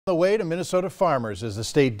The way to Minnesota farmers as the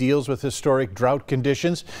state deals with historic drought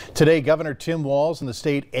conditions. Today, Governor Tim Walz and the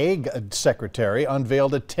state ag secretary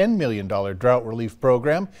unveiled a $10 million drought relief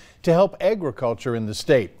program to help agriculture in the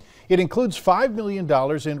state. It includes $5 million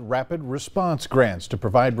in rapid response grants to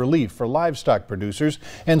provide relief for livestock producers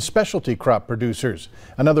and specialty crop producers.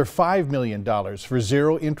 Another $5 million for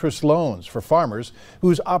zero-interest loans for farmers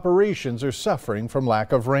whose operations are suffering from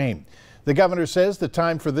lack of rain. The governor says the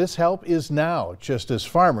time for this help is now, just as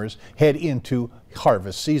farmers head into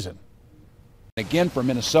harvest season. Again, for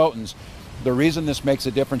Minnesotans, the reason this makes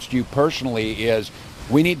a difference to you personally is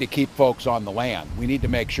we need to keep folks on the land. We need to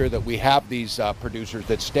make sure that we have these producers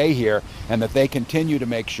that stay here and that they continue to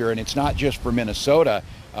make sure, and it's not just for Minnesota.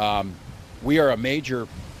 We are a major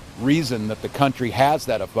reason that the country has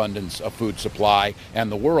that abundance of food supply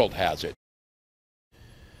and the world has it.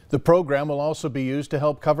 The program will also be used to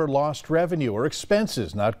help cover lost revenue or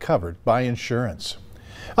expenses not covered by insurance.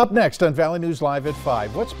 Up next on Valley News Live at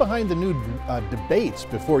 5, what's behind the new debates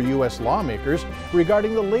before U.S. lawmakers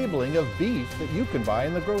regarding the labeling of beef that you can buy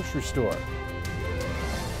in the grocery store?